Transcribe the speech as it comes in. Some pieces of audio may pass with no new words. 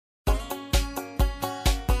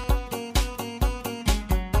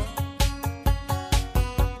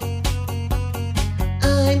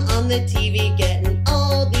the TV getting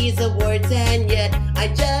all these awards, and yet I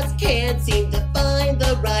just can't seem to find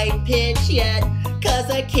the right pitch yet, 'cause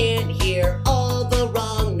I can't hear all the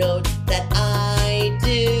wrong notes that I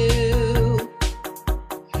do.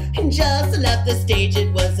 And just left the stage,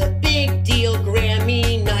 it was a